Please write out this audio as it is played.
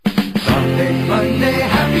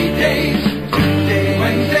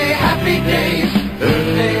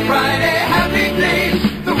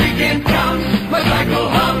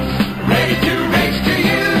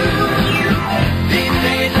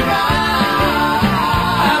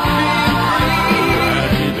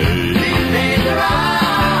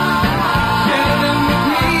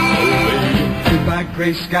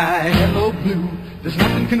gray sky, hello blue. There's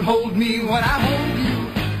nothing can hold me when I hold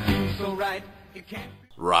you. So right, it can't be.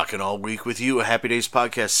 Rockin' all week with you, a Happy Days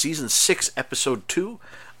Podcast, Season 6, Episode 2.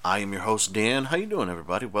 I am your host, Dan. How you doing,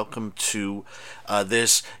 everybody? Welcome to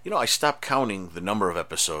this. I stopped counting the number of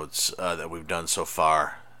episodes that we've done so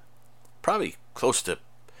far. Probably close to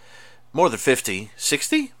more than 50,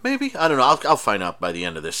 60, maybe? I don't know. I'll find out by the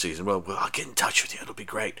end of this season. Well, I'll get in touch with you. It'll be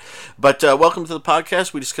great. But welcome to the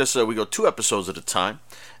podcast. We discuss, we go 2 episodes at a time.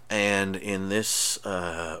 And in this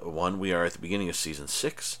one, we are at the beginning of Season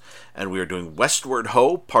 6. And we are doing Westward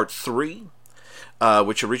Ho, Part 3,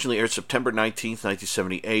 which originally aired September 19th,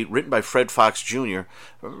 1978. Written by Fred Fox Jr. If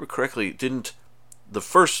I remember correctly, the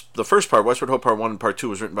first part, Westward Ho Part 1 and Part 2,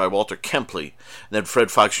 was written by Walter Kempley, and then Fred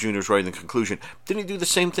Fox Jr. was writing the conclusion. Didn't he do the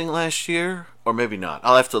same thing last year? Or maybe not.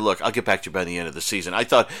 I'll have to look. I'll get back to you by the end of the season. I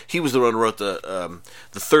thought he was the one who wrote the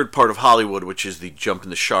third part of Hollywood, which is the Jump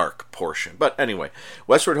in the Shark portion. But anyway,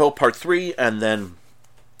 Westward Ho Part 3, and then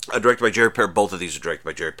directed by Jerry Paris. Both of these are directed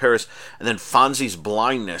by Jerry Paris. And then Fonzie's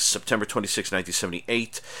Blindness, September 26,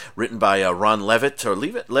 1978, written by Ron Levitt,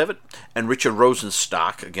 and Richard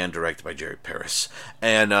Rosenstock, again directed by Jerry Paris.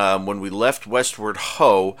 And when we left Westward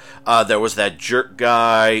Ho, there was that jerk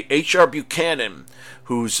guy, H.R. Buchanan,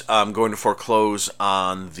 who's going to foreclose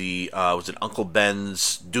on the, was it Uncle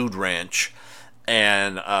Ben's Dude Ranch?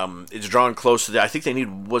 And it's drawn close to I think they need,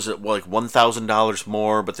 like $1,000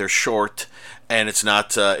 more, but they're short, and it's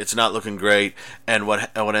not looking great. And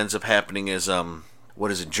what ends up happening is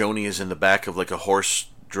Joni is in the back of like a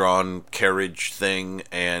horse-drawn carriage thing,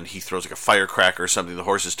 and he throws like a firecracker or something. The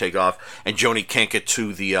horses take off, and Joni can't get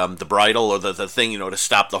to the bridle or the thing, to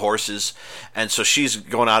stop the horses, and so she's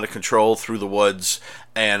going out of control through the woods.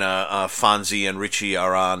 And Fonzie and Richie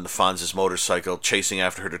are on the Fonz's motorcycle, chasing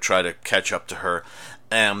after her to try to catch up to her.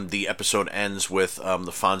 And the episode ends with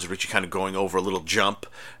the Fonz and Richie kind of going over a little jump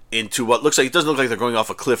into what looks like, it doesn't look like they're going off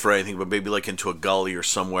a cliff or anything, but maybe like into a gully or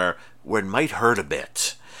somewhere where it might hurt a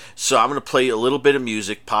bit. So I'm going to play a little bit of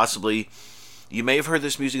music, possibly. You may have heard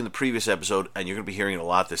this music in the previous episode, and you're going to be hearing it a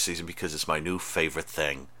lot this season because it's my new favorite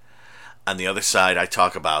thing. On the other side, I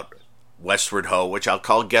talk about Westward Ho, which I'll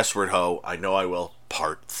call Guessward Ho. I know I will.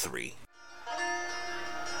 Part 3.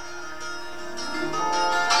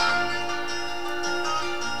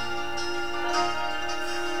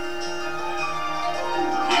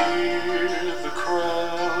 Hear the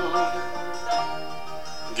crowd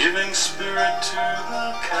giving spirit to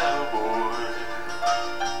the cowboy.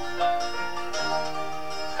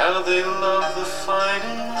 How they love the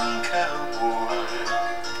fighting cowboy,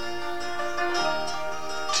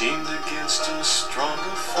 teamed against a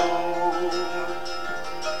stronger foe.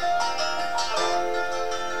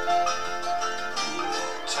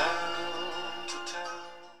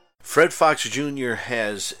 Fred Fox Jr.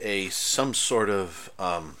 has some sort of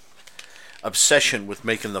obsession with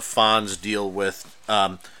making the Fonz deal with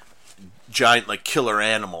giant, like, killer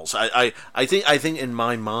animals. I think in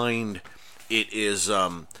my mind it is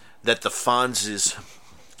that the Fonz is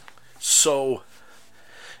so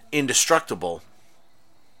indestructible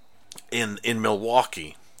in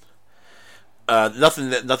Milwaukee. Nothing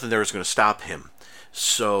there is going to stop him.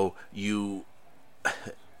 So you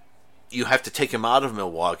have to take him out of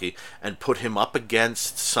Milwaukee and put him up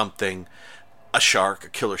against something, a shark, a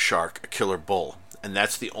killer bull. And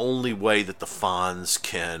that's the only way that the Fonz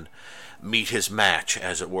can meet his match,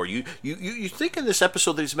 as it were. You think in this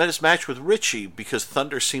episode that he's met his match with Richie because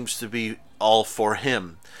Thunder seems to be all for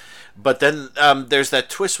him. But then there's that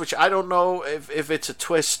twist, which I don't know if it's a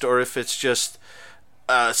twist or if it's just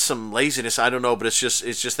some laziness. I don't know, but it's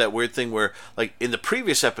just that weird thing where, like, in the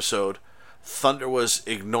previous episode, Thunder was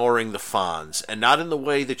ignoring the Fonz, and not in the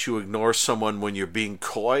way that you ignore someone when you're being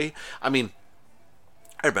coy. I mean,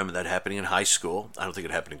 I remember that happening in high school. I don't think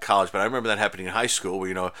it happened in college, but I remember that happening in high school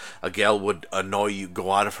where, a gal would annoy you,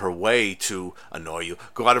 go out of her way to annoy you,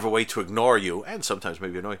 go out of her way to ignore you, and sometimes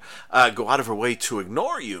maybe annoy you, go out of her way to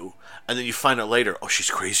ignore you, and then you find out later, oh, she's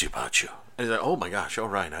crazy about you. And you're like, oh my gosh, all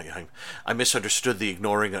right, I misunderstood the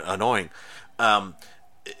ignoring and annoying.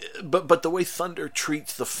 But the way Thunder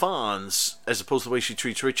treats the Fonz, as opposed to the way she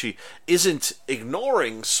treats Richie, isn't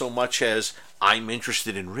ignoring so much as, I'm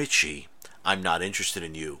interested in Richie, I'm not interested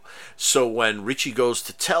in you. So when Richie goes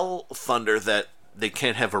to tell Thunder that they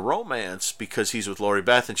can't have a romance because he's with Lori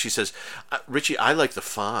Beth, and she says, Richie, I like the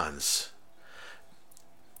Fonz,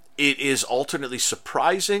 it is alternately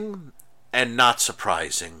surprising and not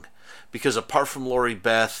surprising, because apart from Lori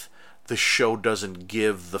Beth, the show doesn't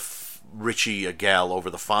give Richie a gal over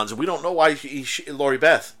the Fonz, and we don't know why Lori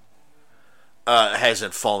Beth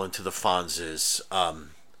hasn't fallen to the Fonz's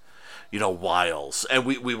wiles. And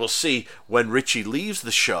we will see when Richie leaves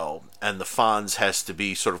the show and the Fonz has to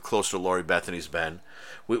be sort of close to Lori Beth than he's been.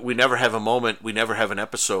 We never have a moment, we never have an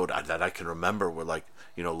episode that I can remember where, like,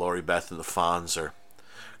 Lori Beth and the Fonz are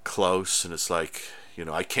close, and it's like,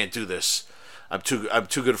 I can't do this. I'm too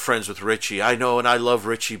good friends with Richie. I know, and I love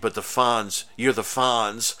Richie, but the Fonz, you're the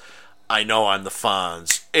Fonz. I know I'm the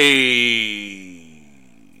Fonz. Ayy.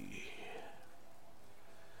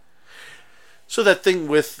 So that thing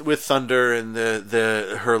with Thunder and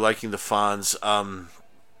the her liking the Fonz,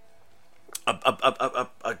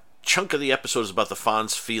 a chunk of the episode is about the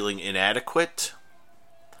Fonz feeling inadequate.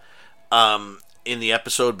 In the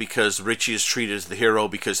episode, because Richie is treated as the hero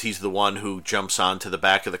because he's the one who jumps onto the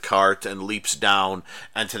back of the cart and leaps down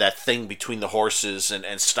onto that thing between the horses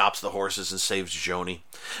and stops the horses and saves Joni.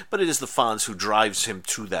 But it is the Fonz who drives him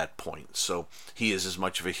to that point, so he is as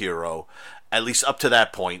much of a hero, at least up to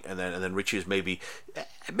that point, and then Richie is maybe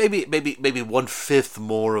 1/5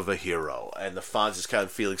 more of a hero, and the Fonz is kind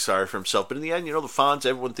of feeling sorry for himself. But in the end, the Fonz,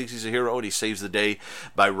 everyone thinks he's a hero, and he saves the day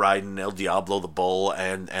by riding El Diablo, the bull,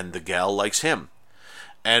 and the gal likes him.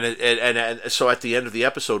 And so at the end of the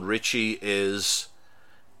episode, Richie is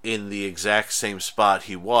in the exact same spot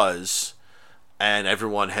he was, and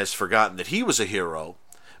everyone has forgotten that he was a hero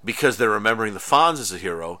because they're remembering the Fonz as a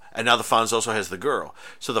hero, and now the Fonz also has the girl.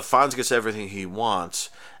 So the Fonz gets everything he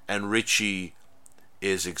wants, and Richie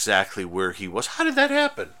is exactly where he was. How did that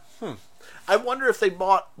happen? I wonder if they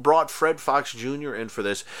brought Fred Fox Jr. in for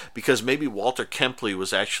this, because maybe Walter Kempley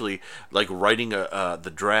was actually like writing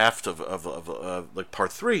the draft of like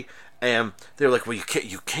part 3, and they're like, well,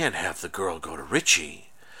 you can't have the girl go to Richie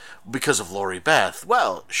because of Lori Beth.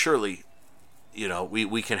 Well, surely,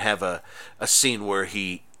 we can have a scene where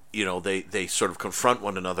he, they sort of confront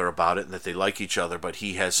one another about it and that they like each other, but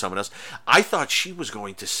he has someone else. I thought she was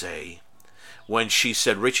going to say, when she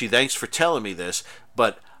said, Richie, thanks for telling me this,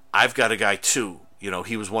 but I've got a guy too.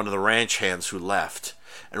 He was one of the ranch hands who left,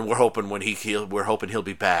 and we're hoping he'll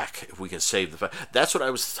be back if we can save the. That's what I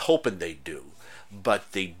was hoping they'd do,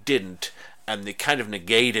 but they didn't, and they kind of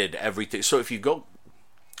negated everything. So if you go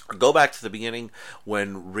back to the beginning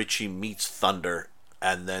when Richie meets Thunder,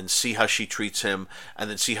 and then see how she treats him, and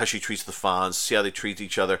then see how she treats the Fonz, see how they treat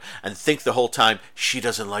each other, and think the whole time, she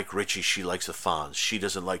doesn't like Richie, she likes the Fonz. She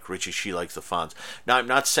doesn't like Richie, she likes the Fonz. Now, I'm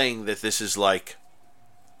not saying that this is like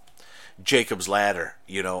Jacob's Ladder,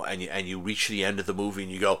 and you reach the end of the movie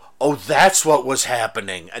and you go, oh, that's what was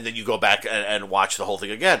happening, and then you go back and watch the whole thing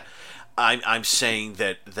again. I'm saying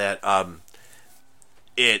that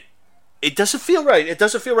it doesn't feel right. It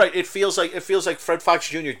doesn't feel right. It feels like Fred Fox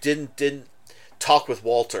Jr. didn't talk with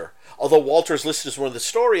Walter. Although Walter is listed as one of the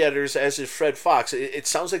story editors, as is Fred Fox, it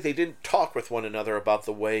sounds like they didn't talk with one another about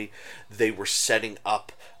the way they were setting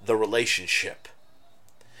up the relationship.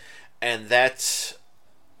 And that's...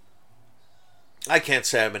 I can't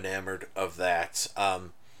say I'm enamored of that.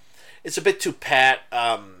 It's a bit too pat.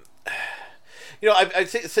 I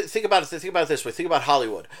think about it. Think about it this way. Think about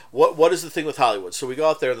Hollywood. What is the thing with Hollywood? So we go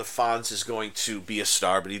out there, and the Fonz is going to be a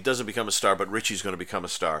star, but he doesn't become a star. But Richie's going to become a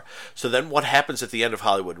star. So then, what happens at the end of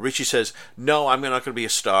Hollywood? Richie says, "No, I'm not going to be a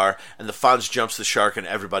star," and the Fonz jumps the shark, and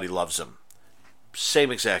everybody loves him.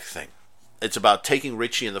 Same exact thing. It's about taking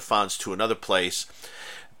Richie and the Fonz to another place,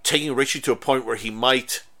 taking Richie to a point where he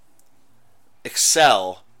might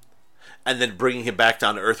excel, and then bringing him back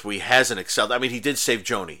down to earth where he hasn't excelled. I mean, he did save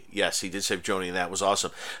Joni. Yes, he did save Joni, and that was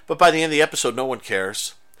awesome. But by the end of the episode, no one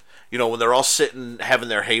cares. When they're all sitting, having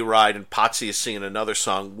their hayride, and Potsy is singing another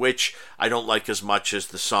song, which I don't like as much as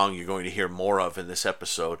the song you're going to hear more of in this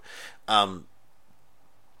episode.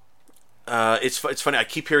 It's funny, I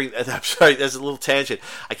keep hearing... I'm sorry, that's a little tangent.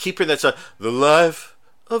 I keep hearing that song, the life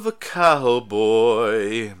of a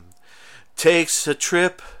cowboy takes a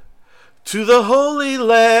trip to the Holy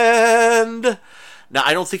Land. Now,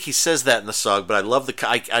 I don't think he says that in the song, but I love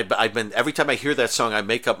I've been every time I hear that song, I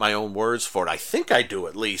make up my own words for it. I think I do,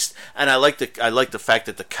 at least, and I like the fact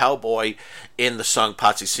that the cowboy in the song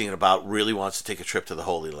Potsy's singing about really wants to take a trip to the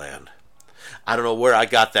Holy Land. I don't know where I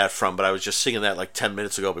got that from, but I was just singing that like 10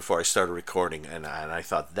 minutes ago before I started recording, and I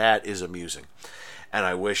thought that is amusing. And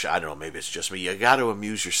I wish, I don't know, maybe it's just me. You got to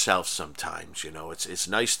amuse yourself sometimes. It's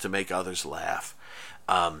nice to make others laugh.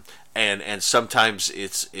 And sometimes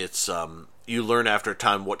it's you learn after a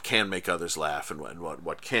time what can make others laugh and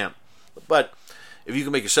what can't. But if you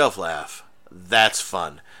can make yourself laugh, that's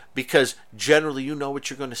fun, because generally you know what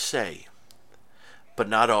you're going to say, but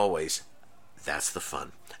not always. That's the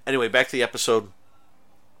fun. Anyway, back to the episode.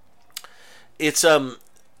 It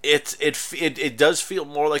does feel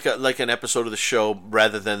more like an episode of the show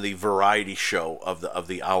rather than the variety show of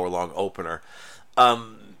the hour-long opener.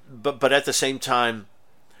 but at the same time,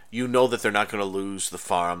 you know that they're not going to lose the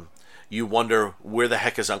farm. You wonder where the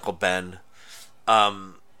heck is Uncle Ben.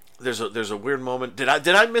 There's a weird moment. Did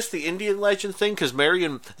I miss the Indian legend thing? Because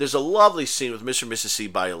there's a lovely scene with Mr. and Mrs. C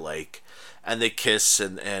by a lake, and they kiss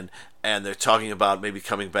and they're talking about maybe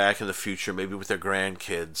coming back in the future, maybe with their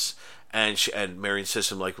grandkids. And Marion says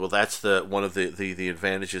to him, like, well, that's one of the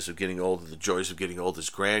advantages of getting old, the joys of getting old is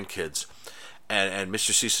grandkids. And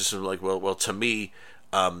Mr. C says to him, like, well, to me,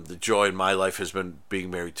 the joy in my life has been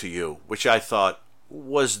being married to you, which I thought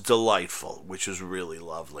was delightful, which was really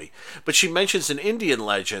lovely. But she mentions an Indian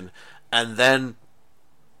legend, and then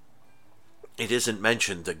it isn't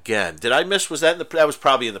mentioned again. Did I miss? Was that that was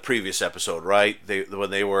probably in the previous episode, right?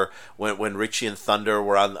 When Richie and Thunder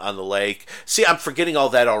were on the lake. See, I'm forgetting all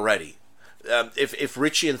that already. If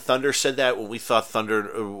Richie and Thunder said that when we thought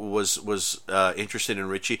Thunder was interested in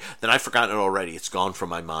Richie, then I've forgotten it already. It's gone from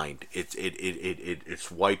my mind.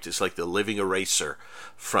 It's wiped. It's like the living eraser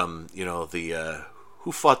from the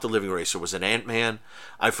who fought the living eraser? Was it Ant-Man?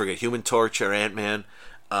 I forget. Human Torch or Ant-Man?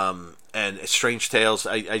 And Strange Tales.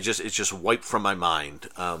 It's just wiped from my mind.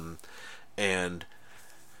 And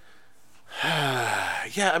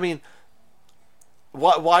yeah, I mean,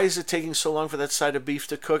 why is it taking so long for that side of beef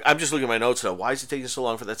to cook? I'm just looking at my notes now. Why is it taking so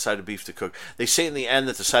long for that side of beef to cook? They say in the end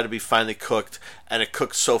that the side of beef finally cooked, and it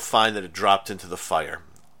cooked so fine that it dropped into the fire.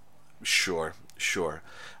 Sure.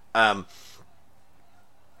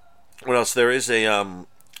 What else? There is a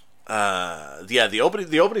the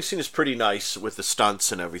opening scene is pretty nice with the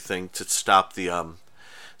stunts and everything to stop the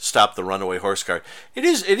runaway horse cart. It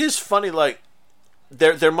is funny, like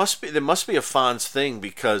there must be a Fonz thing,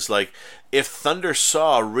 because like if Thunder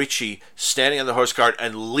saw Richie standing on the horse cart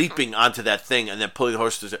and leaping onto that thing and then pulling the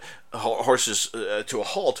horses to a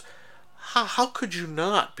halt, how could you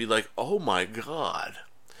not be like, oh my god?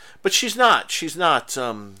 But she's not.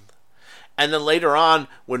 And then later on,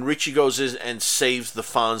 when Richie goes in and saves the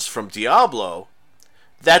Fonz from Diablo,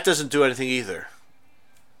 that doesn't do anything either.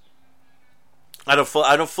 I don't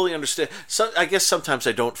fully understand. So I guess sometimes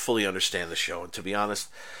I don't fully understand the show. And to be honest,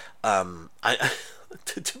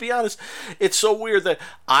 to be honest, it's so weird that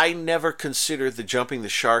I never considered the Jumping the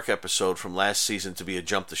Shark episode from last season to be a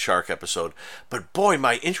Jump the Shark episode. But boy,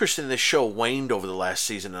 my interest in this show waned over the last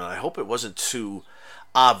season, and I hope it wasn't too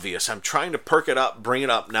obvious. I'm trying to perk it up, bring it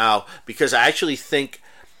up now, because I actually think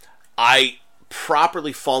I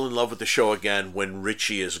properly fall in love with the show again when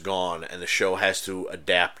Richie is gone and the show has to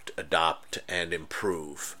adapt, and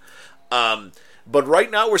improve. But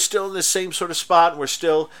right now we're still in the same sort of spot, and we're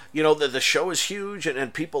still, the show is huge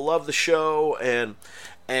and people love the show, and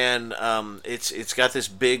it's got this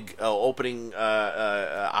big opening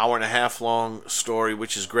hour and a half long story,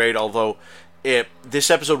 which is great, although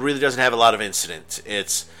this episode really doesn't have a lot of incident.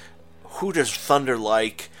 It's who does Thunder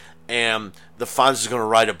like, and the Fonz is going to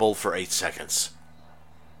ride a bull for 8 seconds.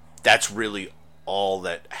 That's really all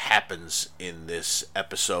that happens in this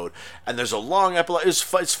episode. And there's a long epilogue. It's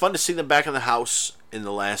fun to see them back in the house in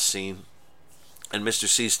the last scene. And Mr.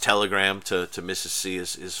 C's telegram to Mrs. C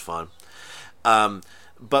is fun.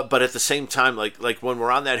 But at the same time, like when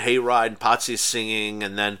we're on that hayride and Potsy is singing,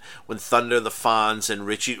 and then when Thunder, the Fonz, and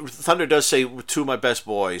Richie, Thunder does say two of my best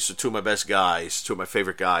boys, two of my best guys, two of my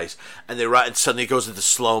favorite guys, and they ride, and suddenly it goes into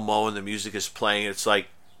slow-mo and the music is playing. It's like,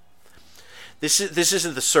 this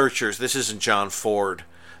isn't The Searchers, this isn't John Ford,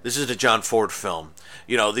 this isn't a John Ford film.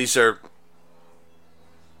 This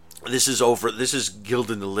is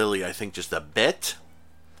Gilda and the Lily, I think, just a bit.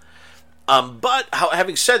 But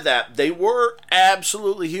having said that, they were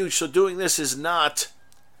absolutely huge. So doing this is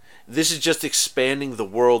just expanding the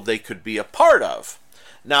world they could be a part of.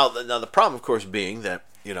 Now the problem, of course, being that,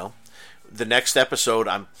 the next episode,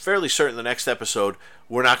 I'm fairly certain the next episode,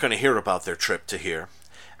 we're not going to hear about their trip to here.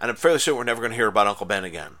 And I'm fairly certain we're never going to hear about Uncle Ben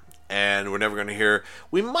again. And we're never going to hear,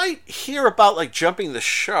 we might hear about like Jumping the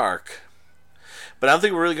Shark, but I don't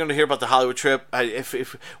think we're really going to hear about the Hollywood trip.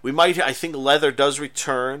 If we might, I think Leather does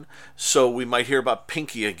return, so we might hear about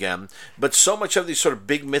Pinky again. But so much of these sort of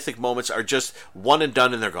big mythic moments are just one and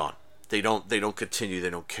done, and they're gone. They don't continue. They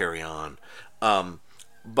don't carry on.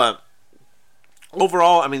 But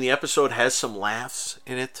overall, I mean, the episode has some laughs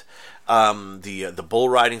in it. The bull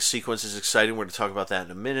riding sequence is exciting. We're going to talk about that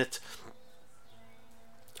in a minute.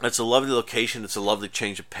 It's a lovely location. It's a lovely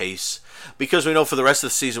change of pace. Because we know for the rest of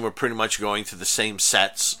the season we're pretty much going to the same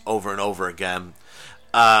sets over and over again.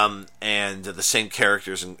 And the same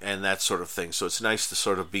characters and that sort of thing. So it's nice to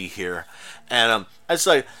sort of be here. And it's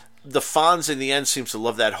like the Fonz in the end seems to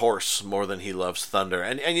love that horse more than he loves Thunder.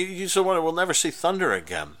 And you sort of wonder, we'll never see Thunder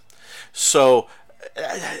again. So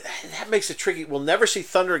that makes it tricky. We'll never see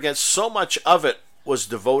Thunder again. So much of it was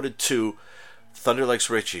devoted to Thunder likes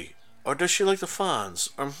Richie, or does she like the Fonz?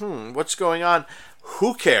 Or what's going on?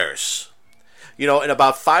 Who cares? In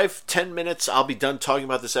about 5-10 minutes, I'll be done talking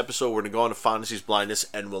about this episode. We're going to go on to Fonzie's blindness,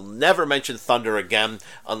 and we'll never mention Thunder again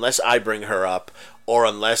unless I bring her up, or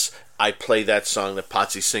unless I play that song that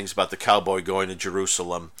Potsy sings about the cowboy going to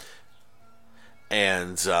Jerusalem,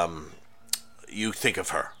 and you think of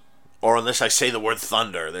her. Or unless I say the word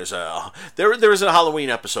thunder. There is a Halloween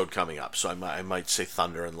episode coming up, so I might say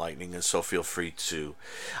thunder and lightning, and so feel free to.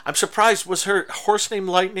 I'm surprised. Was her horse named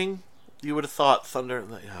Lightning? You would have thought thunder.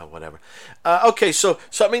 Whatever. Okay, so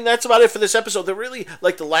I mean that's about it for this episode. They're really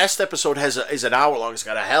like the last episode is an hour long. It's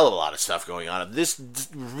got a hell of a lot of stuff going on. This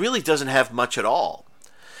really doesn't have much at all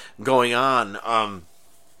going on.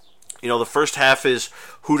 The first half is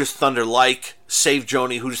who does Thunder like? Save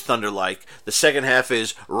Joni, who does Thunder like? The second half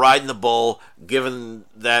is riding the bull, giving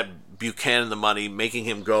that Buchanan the money, making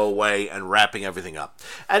him go away, and wrapping everything up.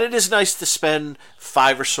 And it is nice to spend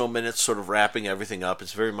 5 or so minutes sort of wrapping everything up.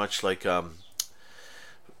 It's very much like in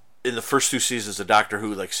the first 2 seasons of Doctor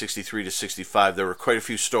Who, like 63 to 65, there were quite a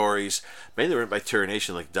few stories, mainly written by Terry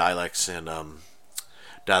Nation, like Daleks and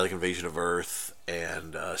Dalek Invasion of Earth,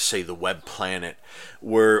 and say the Web Planet,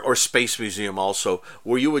 or Space Museum also,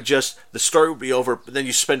 where you would the story would be over, but then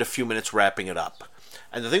you spend a few minutes wrapping it up.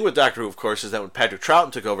 And the thing with Doctor Who, of course, is that when Patrick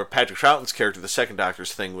Troughton took over, Patrick Troughton's character, the second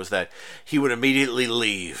Doctor's thing, was that he would immediately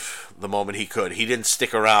leave the moment he could. He didn't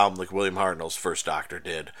stick around like William Hartnell's first Doctor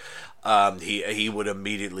did. He would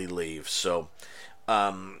immediately leave. So,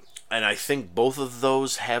 and I think both of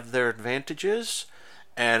those have their advantages,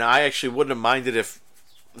 and I actually wouldn't have minded if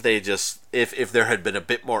there had been a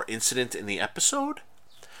bit more incident in the episode,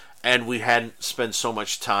 and we hadn't spent so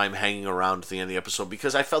much time hanging around at the end of the episode,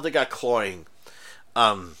 because I felt it got cloying.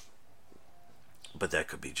 But that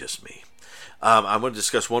could be just me. I'm going to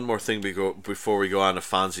discuss one more thing before we go on to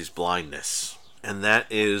Fonzie's blindness, and that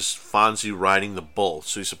is Fonzie riding the bull.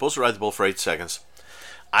 So he's supposed to ride the bull for 8 seconds.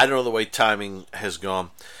 I don't know the way timing has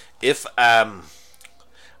gone. I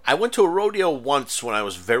went to a rodeo once when I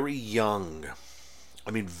was very young.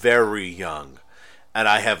 I mean, very young, and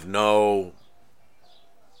I have no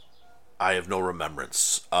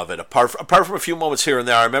remembrance of it apart from a few moments here and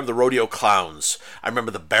there. I remember the rodeo clowns. I remember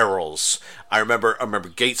the barrels. I remember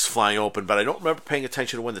gates flying open, but I don't remember paying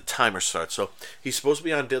attention to when the timer starts. So he's supposed to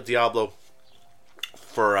be on Diablo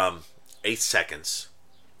for 8 seconds.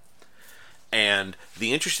 And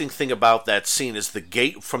the interesting thing about that scene is the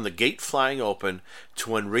gate flying open to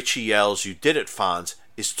when Richie yells, "You did it, Fonz,"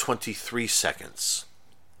 is 23 seconds.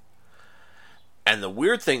 And the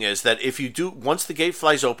weird thing is that once the gate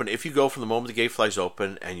flies open, if you go from the moment the gate flies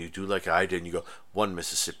open and you do like I did, and you go 1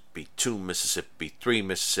 Mississippi, 2 Mississippi, 3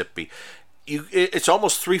 Mississippi, it's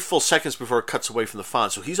almost 3 full seconds before it cuts away from the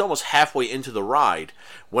Fonz. So he's almost halfway into the ride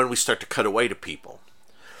when we start to cut away to people.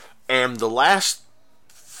 And the last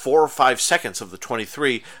 4 or 5 seconds of the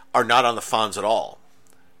 23 are not on the Fonz at all.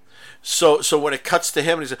 So when it cuts to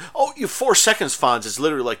him and he says, "Oh, you 4 seconds, Fonz," it's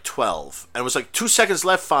literally like 12. And it was like 2 seconds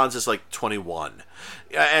left, Fonz is like 21.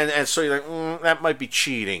 And so you're like, that might be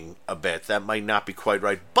cheating a bit. That might not be quite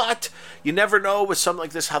right. But you never know with something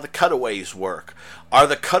like this how the cutaways work. Are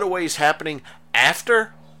the cutaways happening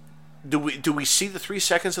after? Do we see the 3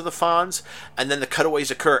 seconds of the Fonz and then the cutaways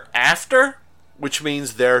occur after? Which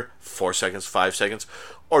means they're 4 seconds, 5 seconds.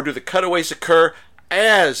 Or do the cutaways occur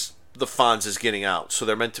as the Fonz is getting out? So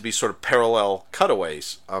they're meant to be sort of parallel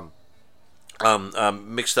cutaways,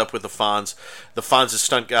 mixed up with the Fonz. The Fonz is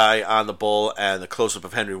stunt guy on the bull, and the close-up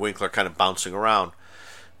of Henry Winkler kind of bouncing around.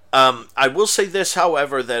 I will say this,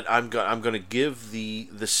 however, that I'm going to give the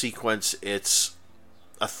sequence its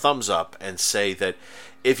a thumbs up and say that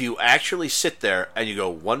if you actually sit there and you go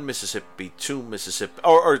 1 Mississippi, 2 Mississippi,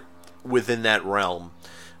 or within that realm.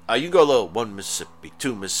 You can go low, 1 Mississippi,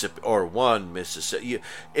 2 Mississippi, or 1 Mississippi.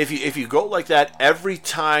 If you go like that every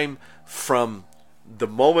time from the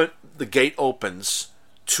moment the gate opens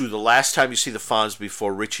to the last time you see the Fonz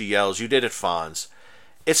before Richie yells, "You did it, Fonz,"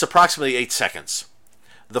 it's approximately 8 seconds.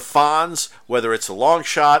 The Fonz, whether it's a long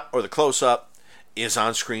shot or the close-up, is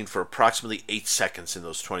on screen for approximately 8 seconds in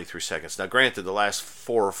those 23 seconds. Now, granted, the last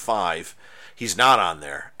 4 or 5, he's not on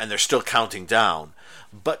there, and they're still counting down.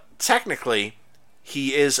 But technically,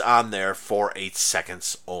 he is on there for 8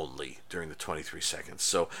 seconds only during the 23 seconds.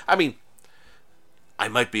 So, I mean, I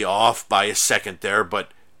might be off by a second there,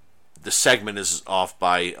 but the segment is off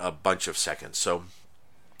by a bunch of seconds. So,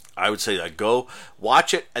 I would say that go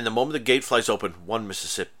watch it, and the moment the gate flies open, 1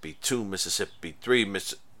 Mississippi, 2 Mississippi, 3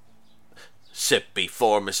 Mississippi,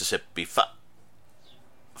 4 Mississippi, 5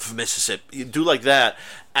 Mississippi. You do like that,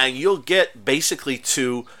 and you'll get basically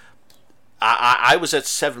to I was at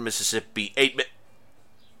 7 Mississippi, 8.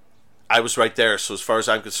 I was right there. So as far as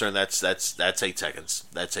I'm concerned, that's 8 seconds.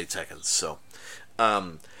 That's 8 seconds. So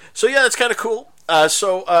yeah, that's kind of cool. Let's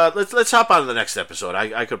hop on to the next episode.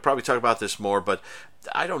 I could probably talk about this more, but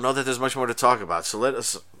I don't know that there's much more to talk about. So let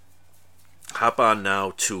us hop on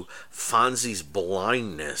now to Fonzie's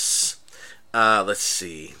blindness. Let's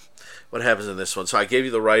see what happens in this one. So I gave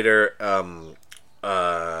you the writer,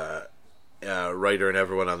 writer and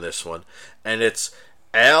everyone on this one, and it's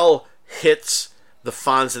Al hits the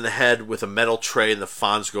Fonz in the head with a metal tray, and the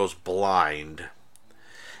Fonz goes blind,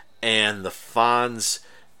 and the Fonz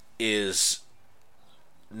is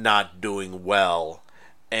not doing well,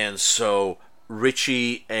 and so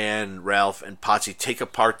Richie and Ralph and Potsy take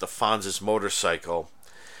apart the Fonz's motorcycle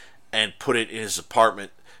and put it in his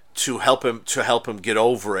apartment to help him get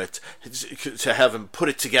over it, to have him put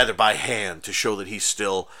it together by hand to show that he's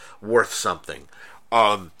still worth something.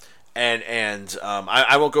 I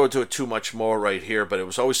won't go into it too much more right here, but it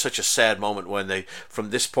was always such a sad moment when they, from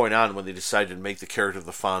this point on, when they decided to make the character of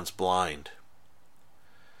the Fonz blind.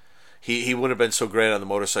 He wouldn't have been so great on the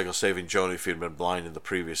motorcycle saving Joni if he had been blind in the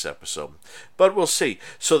previous episode. But we'll see.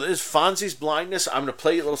 So this Fonzie's blindness, I'm going to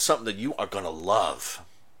play you a little something that you are going to love.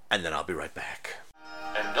 And then I'll be right back.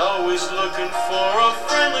 And always looking for a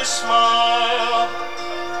friendly smile.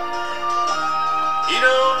 He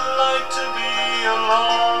don't like to be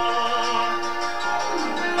alone.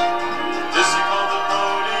 This is called the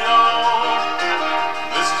rodeo.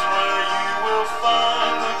 This is where you will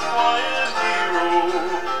find the quiet hero.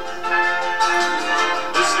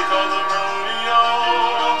 This is called the rodeo.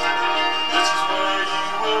 This is where you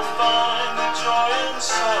will find the joy and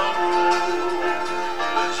sorrow.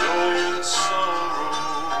 The joy and sorrow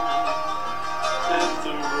at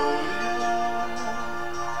the rodeo.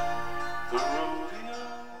 The rodeo.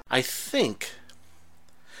 I think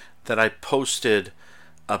that I posted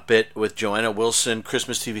a bit with Joanna Wilson,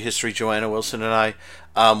 Christmas TV History, Joanna Wilson and I,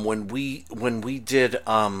 when we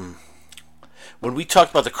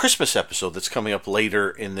talked about the Christmas episode that's coming up later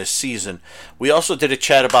in this season. We also did a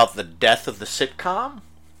chat about the death of the sitcom,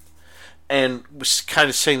 and was kind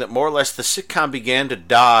of saying that more or less the sitcom began to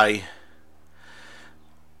die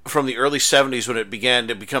from the early 70s when it began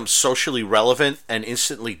to become socially relevant and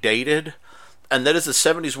instantly dated. And then as the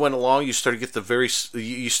 70s went along, you started to get the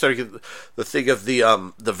thing of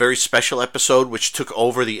the very special episode, which took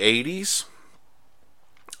over the 80s.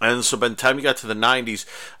 And so by the time you got to the 90s,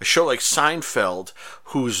 a show like Seinfeld,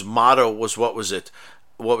 whose motto was, what was it?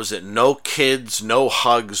 No kids, no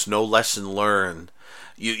hugs, no lesson learned.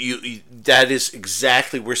 That is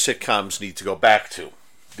exactly where sitcoms need to go back to,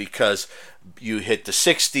 because you hit the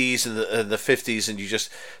 60s and the 50s, and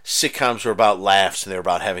sitcoms were about laughs and they were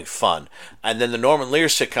about having fun. And then the Norman Lear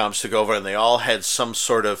sitcoms took over, and they all had some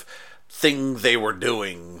sort of thing they were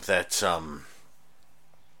doing that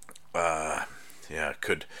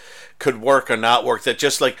could work or not work. That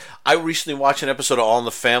just like, I recently watched an episode of All in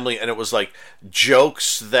the Family, and it was like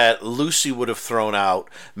jokes that Lucy would have thrown out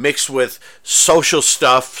mixed with social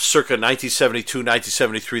stuff circa 1972,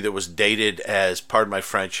 1973 that was dated as, pardon my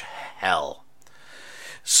French, hell.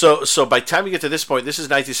 So by the time you get to this point, this is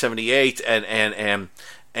 1978,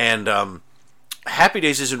 and Happy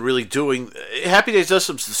Days isn't really doing. Happy Days does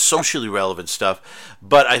some socially relevant stuff,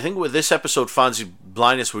 but I think with this episode, Fonzie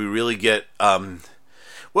Blindness, we really get.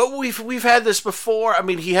 Well, we've had this before. I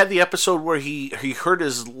mean, he had the episode where he hurt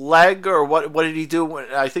his leg, or what did he do?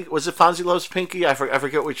 I think, was it Fonzie Loves Pinky? I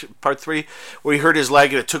forget which, part 3, where he hurt his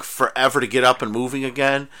leg and it took forever to get up and moving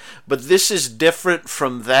again. But this is different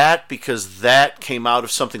from that, because that came out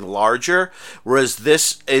of something larger, whereas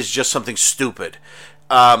this is just something stupid.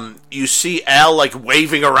 You see Al like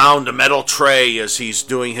waving around a metal tray as he's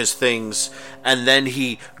doing his things, and then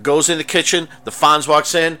he goes in the kitchen, the Fonz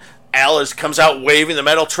walks in, Al comes out waving the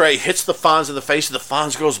metal tray, hits the Fonz in the face, and the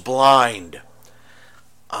Fonz goes blind.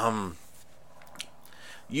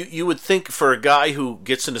 You would think, for a guy who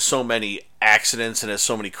gets into so many accidents and has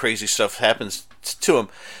so many crazy stuff happens to him,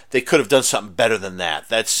 they could have done something better than that.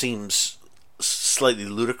 That seems slightly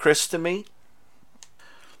ludicrous to me.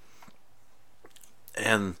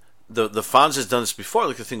 And the Fonz has done this before,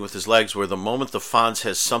 like the thing with his legs, where the moment the Fonz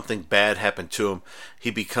has something bad happen to him, he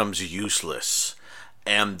becomes useless.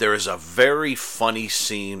 And there is a very funny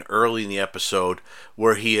scene early in the episode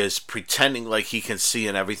where he is pretending like he can see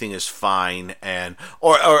and everything is fine, and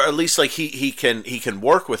or at least like he can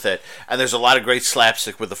work with it. And there's a lot of great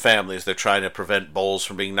slapstick with the family as they're trying to prevent bowls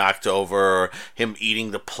from being knocked over, or him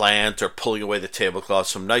eating the plant, or pulling away the tablecloth.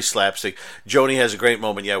 Some nice slapstick. Joni has a great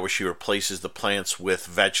moment, where she replaces the plants with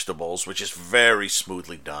vegetables, which is very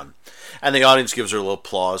smoothly done. And the audience gives her a little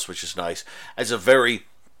applause, which is nice. It's a very,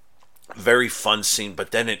 very fun scene,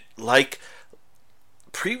 but then it, like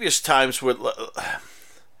previous times where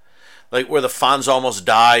where the Fonz almost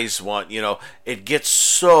dies it gets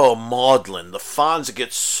so maudlin. The Fonz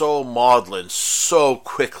gets so maudlin so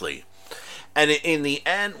quickly. And in the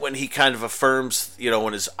end, when he kind of affirms,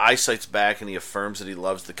 when his eyesight's back and he affirms that he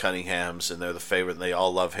loves the Cunninghams and they're the favorite and they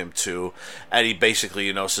all love him too, and he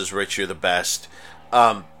basically, says, Rich, you're the best.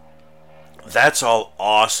 That's all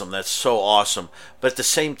awesome. That's so awesome. But at the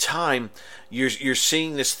same time, you're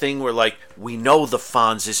seeing this thing where, we know the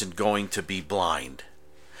Fonz isn't going to be blind.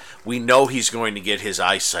 We know he's going to get his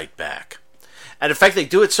eyesight back. And in fact, they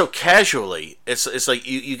do it so casually. It's like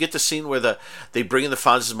you get the scene where they bring in the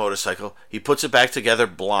Fonz's motorcycle. He puts it back together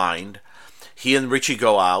blind. He and Richie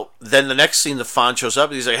go out. Then the next scene, the Fonz shows up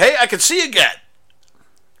and he's like, hey, I can see again.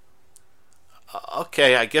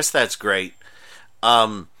 Okay, I guess that's great.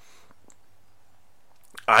 I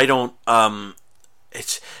don't.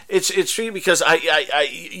 It's tricky because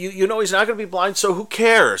he's not going to be blind, so who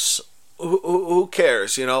cares? Who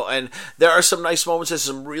cares? And there are some nice moments. There's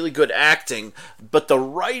some really good acting, but the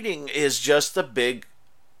writing is just a big.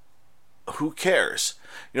 Who cares?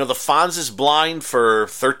 The Fonz is blind for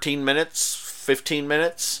 13 minutes, 15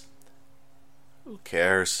 minutes. Who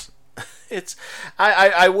cares?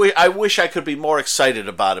 I wish I could be more excited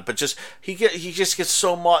about it, but he just gets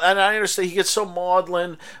so and I understand he gets so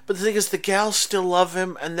maudlin, but the thing is the gals still love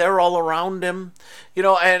him and they're all around him,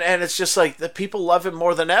 and it's just like the people love him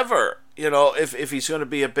more than ever, if he's going to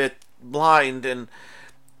be a bit blind. And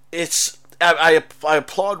I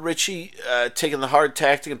applaud Richie taking the hard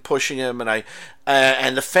tactic and pushing him,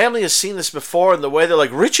 and the family has seen this before, and the way they're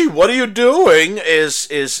like, Richie, what are you doing?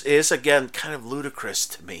 Is again kind of ludicrous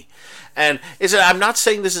to me. And I'm not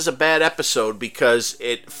saying this is a bad episode because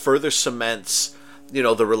it further cements,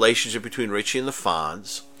 the relationship between Richie and the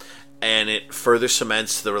Fonz, and it further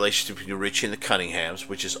cements the relationship between Richie and the Cunninghams,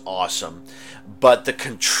 which is awesome. But the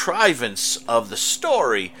contrivance of the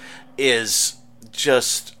story is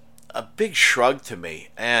just a big shrug to me.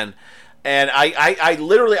 And I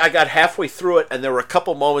literally got halfway through it, and there were a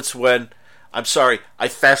couple moments when, I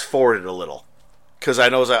fast forwarded a little. Because I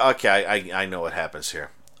know, okay, I know what happens here.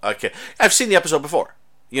 Okay, I've seen the episode before,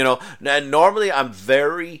 and normally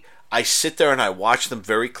I sit there and I watch them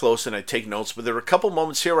very close and I take notes, but there were a couple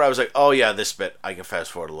moments here where I was like, oh yeah, this bit, I can fast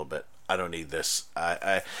forward a little bit. I don't need this.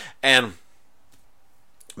 And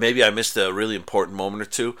maybe I missed a really important moment or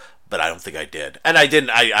two, but I don't think I did. And I didn't,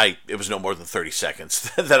 it was no more than 30 seconds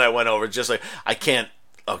that I went over, just like, I can't,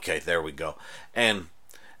 okay, there we go. And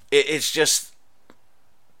it's just,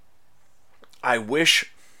 I wish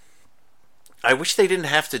they didn't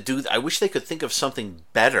have to do that. I wish they could think of something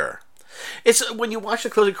better. It's when you watch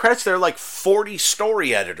the closing credits, there are like 40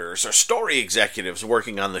 story editors or story executives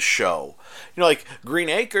working on the show. Like Green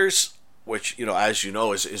Acres, which, as you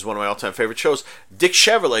know, is one of my all-time favorite shows. Dick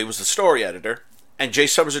Chevrolet was the story editor, and Jay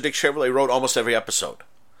Summers or Dick Chevrolet wrote almost every episode.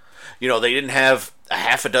 They didn't have a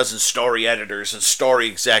half a dozen story editors and story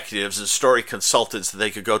executives and story consultants that they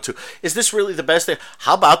could go to. Is this really the best thing?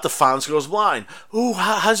 How about the Fonz goes blind? Ooh,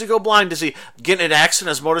 how's he go blind? Does he get in an accident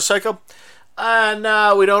on his motorcycle?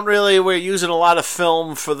 No, we don't really. We're using a lot of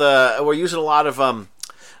film we're using a lot of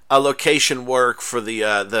location work for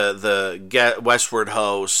the Westward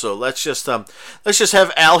Ho. So let's just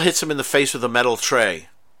have Al hits him in the face with a metal tray.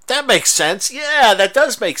 That makes sense. Yeah, that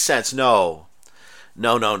does make sense. No.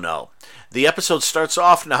 The episode starts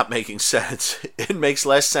off not making sense. It makes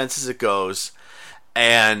less sense as it goes.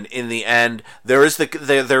 And in the end, there is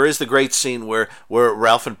the great scene where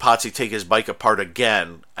Ralph and Potsy take his bike apart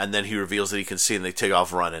again, and then he reveals that he can see, and they take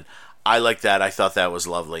off running. I like that. I thought that was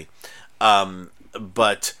lovely.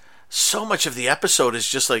 But so much of the episode is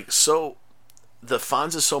just like so. The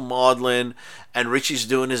Fonz is so maudlin, and Richie's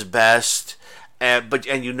doing his best. And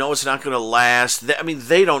it's not going to last.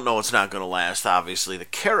 They don't know it's not going to last, obviously, the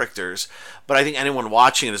characters. But I think anyone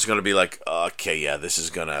watching it is going to be like, okay, yeah, this is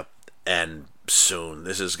going to end soon.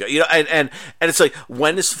 This is, and it's like,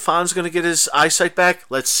 when is Fonz going to get his eyesight back?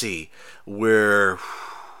 Let's see. We're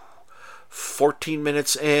 14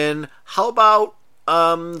 minutes in. How about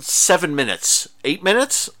 7 minutes? 8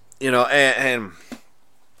 minutes? Again,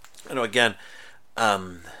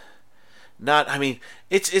 Not, I mean,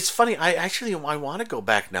 it's funny. I want to go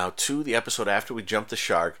back now to the episode after we jumped the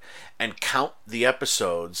shark and count the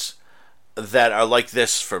episodes that are like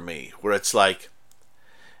this for me, where it's like,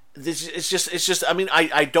 it's just. I mean,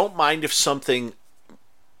 I don't mind if something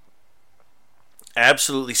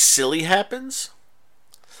absolutely silly happens,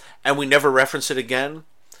 and we never reference it again.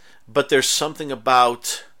 But there's something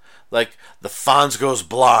about, like, the Fonz goes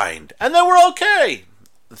blind, and then we're okay.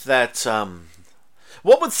 That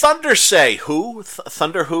what would Thunder say? Who?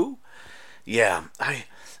 Thunder who? Yeah,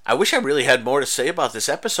 I wish I really had more to say about this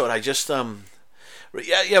episode. I just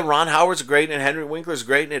yeah, Ron Howard's great and Henry Winkler's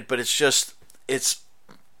great in it, but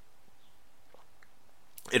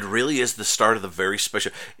it really is the start of the very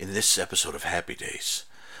special. In this episode of Happy Days,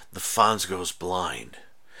 the Fonz goes blind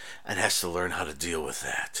and has to learn how to deal with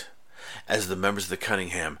that, as the members of the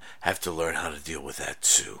Cunningham have to learn how to deal with that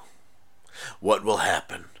too. What will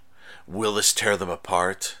happen? Will this tear them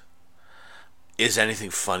apart? Is anything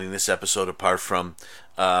funny in this episode apart from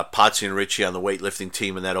Potsy and Richie on the weightlifting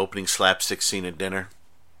team and that opening slapstick scene at dinner?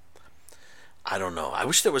 I don't know. I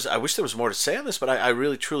wish there was more to say on this, but I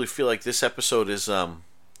really truly feel like this episode is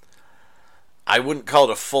I wouldn't call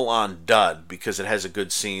it a full-on dud because it has a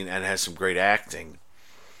good scene and it has some great acting.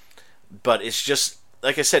 But it's just,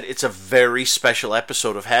 like I said, it's a very special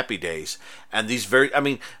episode of Happy Days. And these very, I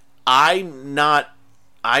mean, I'm not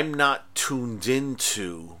tuned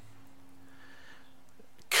into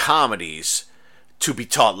comedies to be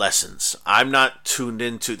taught lessons. I'm not tuned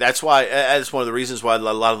into, that's why, that's one of the reasons why a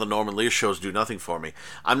lot of the Norman Lear shows do nothing for me.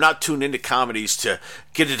 I'm not tuned into comedies to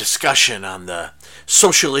get a discussion on the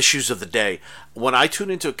social issues of the day. When I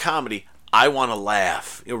tune into a comedy, I want to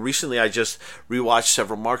laugh. You know, recently I just rewatched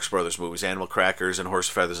several Marx Brothers movies, Animal Crackers and Horse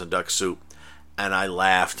Feathers and Duck Soup, and I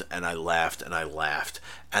laughed and I laughed and I laughed.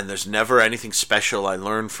 And there's never anything special I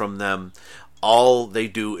learned from them. All they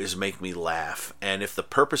do is make me laugh. And if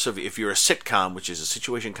you're a sitcom, which is a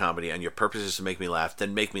situation comedy, and your purpose is to make me laugh,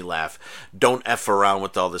 then make me laugh. Don't F around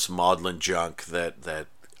with all this maudlin junk that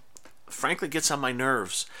frankly gets on my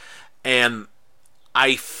nerves. And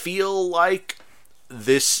I feel like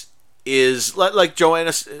this is, like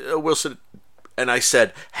Joanna Wilson and I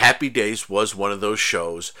said, Happy Days was one of those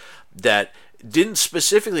shows that didn't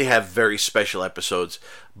specifically have very special episodes,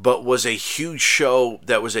 but was a huge show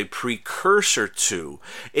that was a precursor to.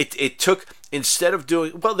 It took, instead of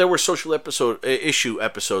doing, well, there were social issue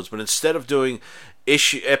episodes, but instead of doing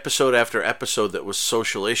episode after episode that was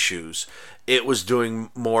social issues, it was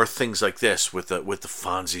doing more things like this with the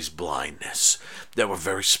Fonzie's blindness that were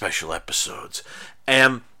very special episodes.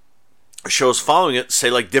 And shows following it,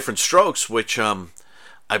 say like Different Strokes, which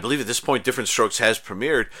I believe at this point Different Strokes has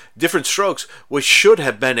premiered. Different Strokes, which should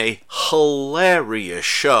have been a hilarious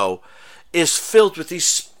show, is filled with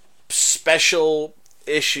these special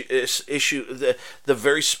the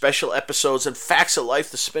very special episodes. And Facts of Life,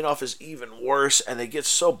 the spinoff, is even worse, and they get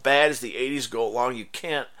so bad as the 80s go along. You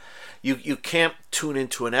can't tune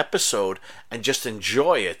into an episode and just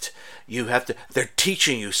enjoy it. You have to. They're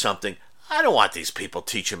teaching you something. I don't want these people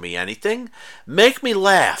teaching me anything. Make me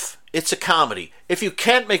laugh. It's a comedy. If you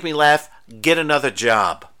can't make me laugh, get another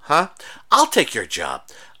job, huh? I'll take your job.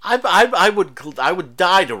 I would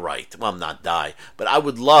die to write. Well, not die, but I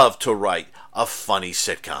would love to write a funny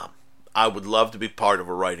sitcom. I would love to be part of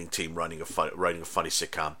a writing team writing a funny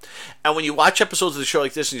sitcom. And when you watch episodes of the show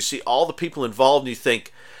like this and you see all the people involved and you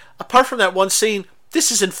think, apart from that one scene, this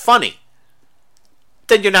isn't funny,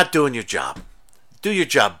 then you're not doing your job. Do your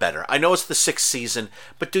job better. I know it's the 6th season,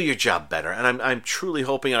 but do your job better. And I'm truly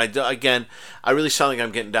hoping, and I really sound like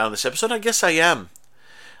I'm getting down this episode. I guess I am.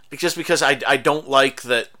 Just because I don't like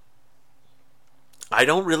that. I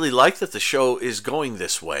don't really like that the show is going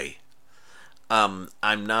this way. I'm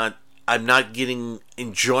not getting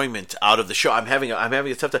enjoyment out of the show. I'm having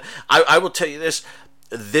a tough time. I will tell you this.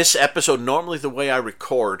 This episode, normally the way I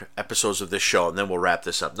record episodes of this show, and then we'll wrap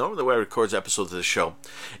this up. Normally the way I record episodes of this show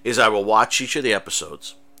is I will watch each of the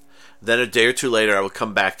episodes. Then a day or two later, I will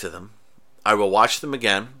come back to them. I will watch them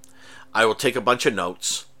again. I will take a bunch of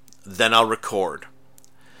notes. Then I'll record.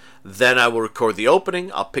 Then I will record the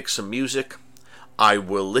opening. I'll pick some music. I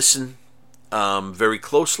will listen very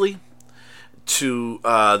closely to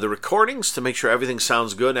the recordings to make sure everything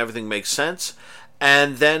sounds good and everything makes sense.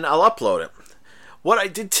 And then I'll upload it. What I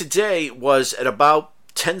did today was at about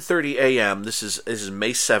 10:30 a.m., this is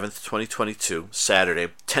May 7th, 2022,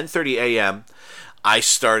 Saturday, 10:30 a.m., I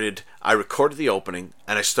recorded the opening,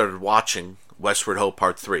 and I started watching Westward Ho!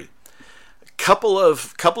 Part 3. Couple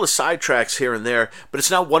of sidetracks here and there, but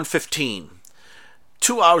it's now 1:15.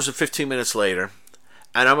 2 hours and 15 minutes later,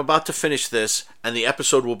 and I'm about to finish this, and the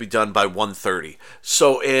episode will be done by 1:30.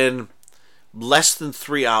 So in less than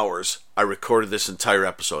 3 hours, I recorded this entire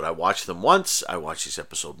episode. I watched them once. I watched this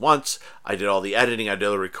episode once. I did all the editing. I did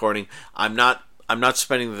all the recording. I'm not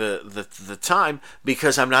spending the time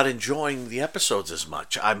because I'm not enjoying the episodes as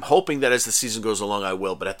much. I'm hoping that as the season goes along, I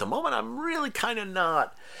will. But at the moment, I'm really kind of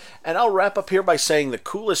not. And I'll wrap up here by saying the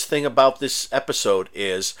coolest thing about this episode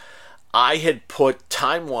is I had put,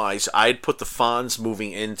 time-wise, I had put the Fonz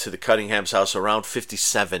moving into the Cunningham's house around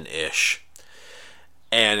 57-ish.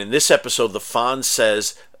 And in this episode, the Fonz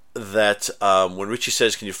says that when Richie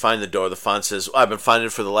says, "Can you find the door?" the Fonz says, "I've been finding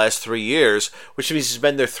it for the last 3 years," which means he's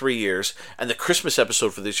been there 3 years. And the Christmas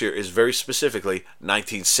episode for this year is very specifically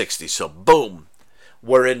 1960. So, boom,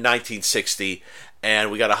 we're in 1960,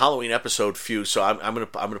 and we got a Halloween episode few. So I'm gonna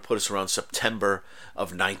put us around September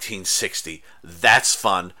of 1960. That's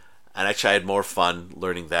fun. And actually, I had more fun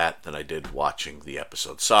learning that than I did watching the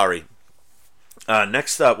episode. Sorry.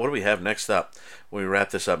 Next up, what do we have next up? When we wrap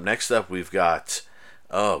this up, next up we've got,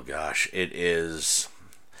 oh gosh, it is,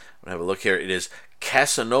 I'm going to have a look here. It is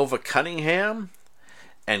Casanova Cunningham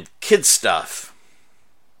and Kid Stuff.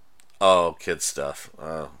 Oh, Kid Stuff.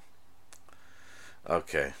 Oh.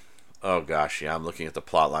 Okay. Oh gosh, yeah, I'm looking at the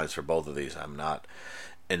plot lines for both of these. I'm not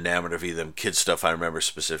enamored of either. Kid Stuff, I remember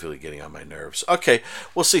specifically getting on my nerves. Okay,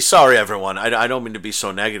 we'll see. Sorry, everyone. I don't mean to be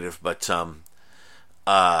so negative, but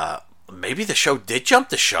maybe the show did jump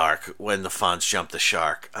the shark when the Fonz jumped the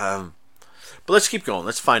shark. But let's keep going.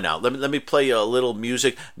 Let's find out. Let me play a little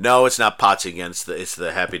music. No, it's not Potsy again. It's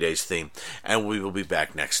the Happy Days theme. And we will be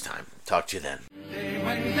back next time. Talk to you then.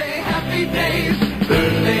 Wednesday, happy days.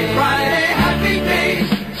 Thursday, Friday.